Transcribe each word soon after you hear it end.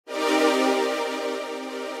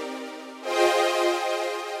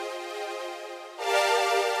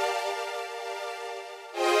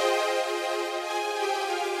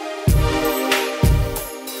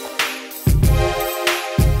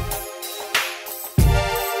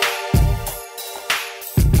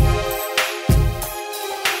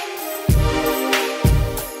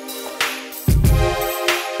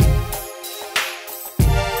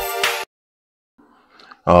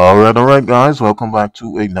Alright, guys, welcome back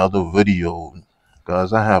to another video.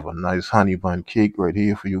 Guys, I have a nice honey bun cake right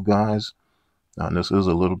here for you guys. Now, this is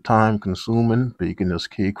a little time consuming, baking this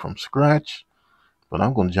cake from scratch, but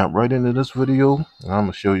I'm going to jump right into this video, and I'm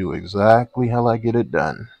going to show you exactly how I get it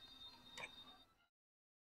done.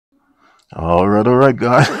 Alright,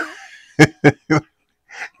 guys.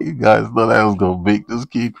 You guys thought I was going to bake this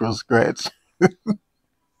cake from scratch.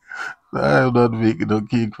 I am not making no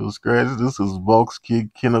cake from scratch. This is Box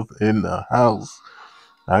Cake Kenneth in the house.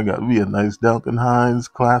 I got me a nice Duncan Hines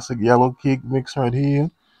classic yellow cake mix right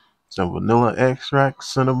here. Some vanilla extract,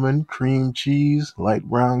 cinnamon, cream cheese, light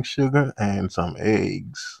brown sugar, and some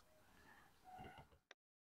eggs.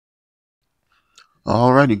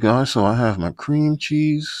 Alrighty guys, so I have my cream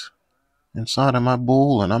cheese inside of my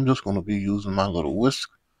bowl, and I'm just going to be using my little whisk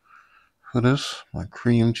for this. My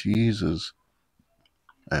cream cheese is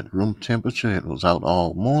at room temperature. It was out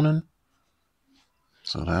all morning,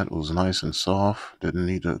 so that was nice and soft. Didn't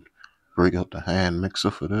need to break up the hand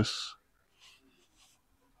mixer for this.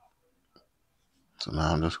 So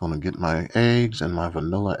now I'm just going to get my eggs and my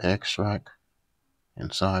vanilla extract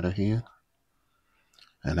inside of here.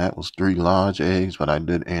 And that was 3 large eggs, but I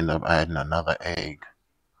did end up adding another egg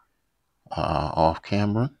off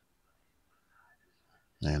camera.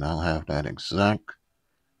 And I'll have that exact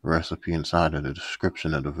recipe inside of the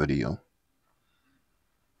description of the video.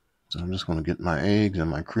 So I'm just going to get my eggs and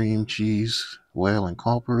my cream cheese well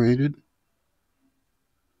incorporated.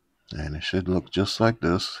 And it should look just like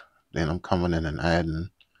this. Then I'm coming in and adding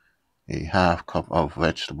a half cup of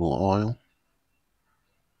vegetable oil.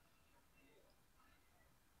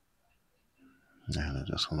 And I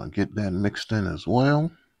just want to get that mixed in as well.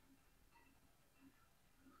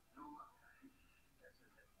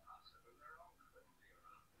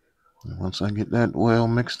 And once I get that well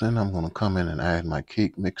mixed in, I'm going to come in and add my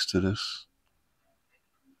cake mix to this.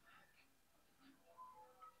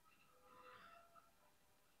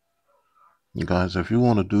 You guys, if you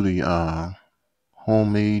want to do the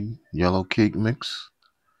homemade yellow cake mix,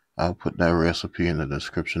 I'll put that recipe in the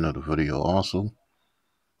description of the video also.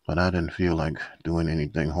 But I didn't feel like doing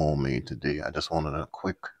anything homemade today. I just wanted a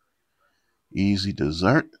quick, easy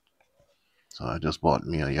dessert. So I just bought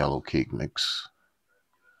me a yellow cake mix.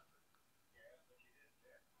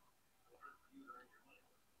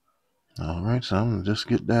 Alright, so I'm going to just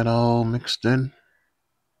get that all mixed in.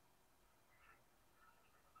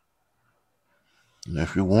 And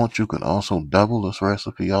if you want, you can also double this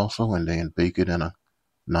recipe also and then bake it in a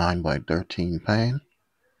 9 by 13 pan.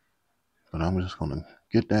 But I'm just going to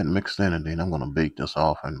get that mixed in, and then I'm going to bake this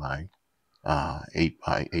off in my 8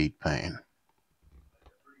 by 8 pan.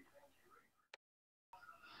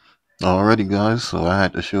 Alrighty guys, so I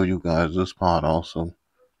had to show you guys this part also.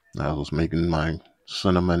 I was making my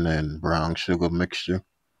cinnamon and brown sugar mixture,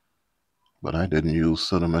 but I didn't use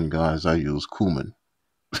cinnamon, guys. I used cumin.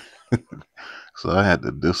 So I had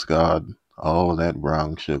to discard all of that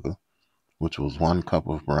brown sugar, which was 1 cup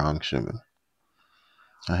of brown sugar.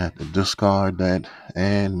 I had to discard that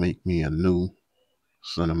and make me a new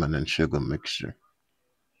cinnamon and sugar mixture.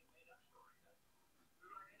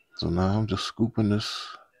 So now I'm just scooping this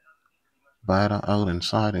batter out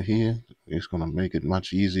inside of here. It's going to make it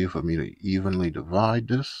much easier for me to evenly divide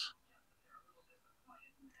this.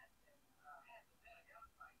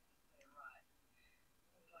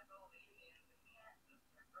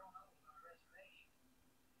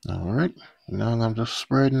 Alright, now I'm just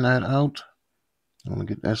spreading that out. I'm going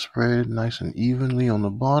to get that spread nice and evenly on the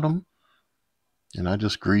bottom. And I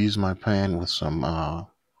just grease my pan with some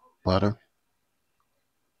butter.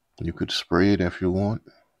 You could spray it if you want.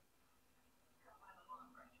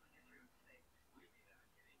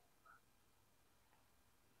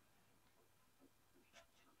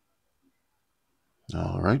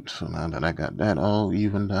 Alright, so now that I got that all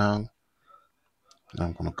evened down,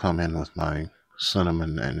 I'm going to come in with my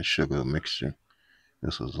cinnamon and sugar mixture.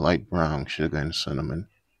 This is light brown sugar and cinnamon.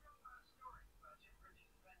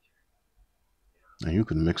 And you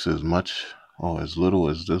can mix as much or as little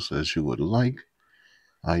as this as you would like.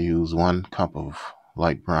 I use 1 cup of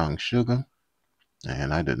light brown sugar,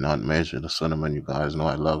 and I did not measure the cinnamon. You guys know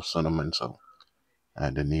I love cinnamon, so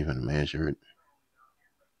I didn't even measure it.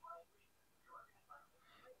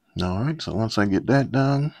 Alright, so once I get that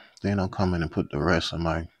done, then I'll come in and put the rest of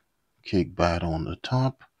my cake batter on the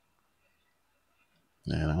top.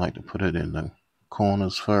 And I like to put it in the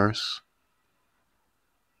corners first.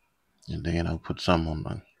 And then I'll put some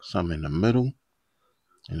in the middle.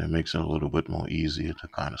 And it makes it a little bit more easier to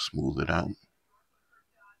kind of smooth it out.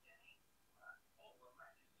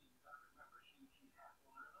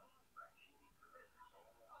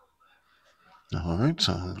 Alright,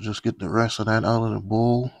 so just get the rest of that out of the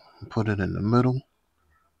bowl and put it in the middle.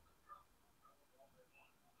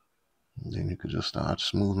 And then you could just start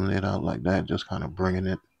smoothing it out like that, just kind of bringing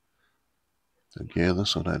it together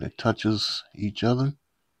so that it touches each other.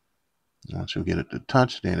 Once you get it to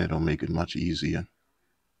touch, then it'll make it much easier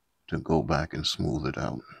to go back and smooth it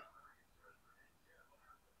out.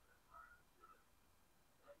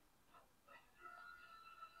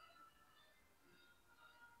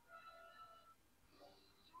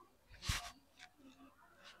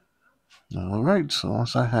 Alright, so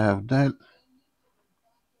once I have that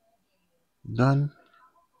done,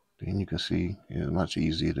 then you can see it's much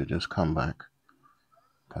easier to just come back,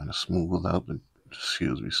 kind of smooth out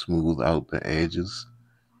the edges.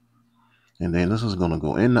 And then this is going to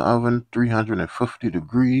go in the oven, 350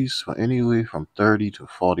 degrees for anywhere from 30 to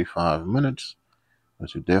 45 minutes.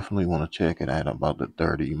 But you definitely want to check it at about the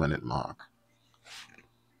 30-minute mark.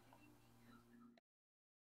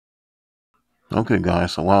 Okay,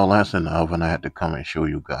 guys, so while that's in the oven, I had to come and show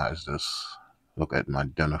you guys this. Look at my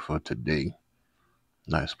dinner for today.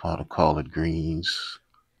 Nice pot of collard greens,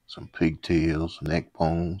 some pigtails, neck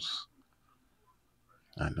bones.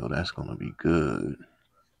 I know that's going to be good.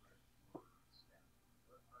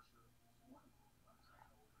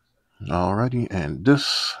 Alrighty, and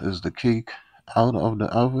this is the cake out of the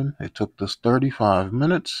oven. It took this 35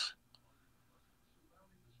 minutes.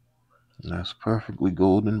 That's perfectly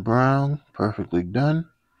golden brown, perfectly done.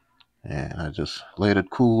 And I just let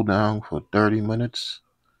it cool down for 30 minutes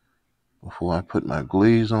before I put my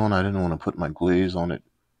glaze on. I didn't want to put my glaze on it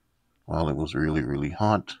while it was really, really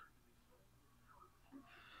hot.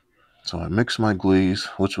 So I mixed my glaze,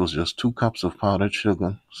 which was just 2 cups of powdered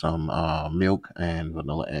sugar, some milk, and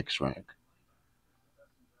vanilla extract.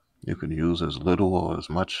 You can use as little or as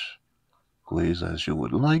much glaze as you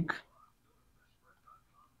would like.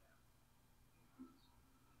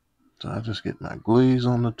 So I just get my glaze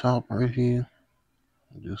on the top right here,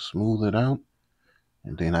 and just smooth it out.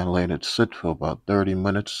 And then I let it sit for about 30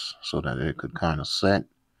 minutes so that it could kind of set,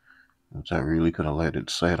 which I really could have let it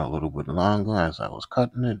set a little bit longer as I was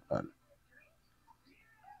cutting it, but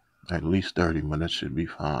at least 30 minutes should be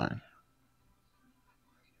fine.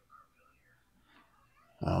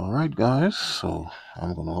 Alright guys, so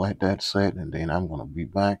I'm going to let that set and then I'm going to be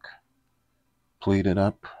back, plate it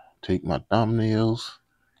up, take my thumbnails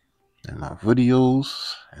and my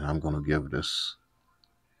videos, and I'm going to give this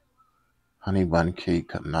honey bun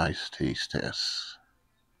cake a nice taste test.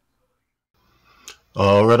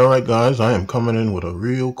 Alright guys, I am coming in with a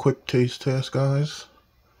real quick taste test, guys.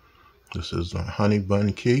 This is a honey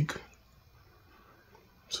bun cake.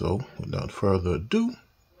 So without further ado,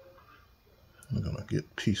 I'm gonna get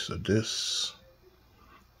a piece of this.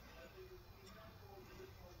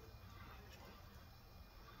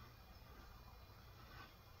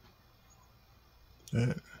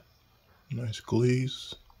 That nice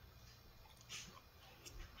glaze.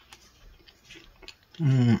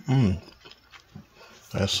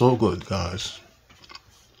 That's so good, guys.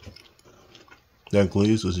 That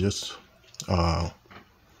glaze is just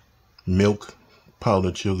milk,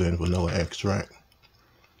 powdered sugar, and vanilla extract.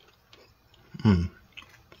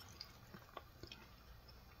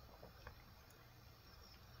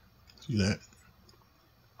 See that?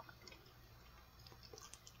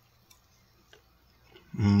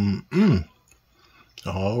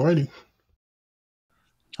 Alrighty.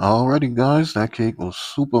 Alrighty guys, that cake was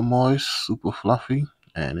super moist, super fluffy,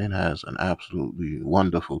 and it has an absolutely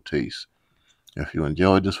wonderful taste. If you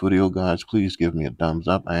enjoyed this video, guys, please give me a thumbs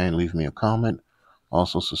up and leave me a comment.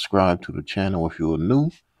 Also subscribe to the channel if you are new,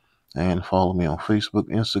 and follow me on Facebook,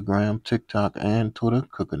 Instagram, TikTok, and Twitter,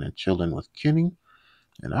 Cooking and Chilling with Kenny.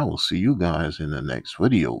 And I will see you guys in the next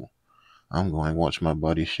video. I'm going to watch my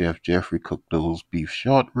buddy Chef Jeffrey cook those beef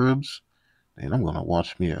short ribs. Then I'm going to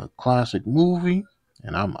watch me a classic movie.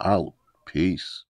 And I'm out. Peace.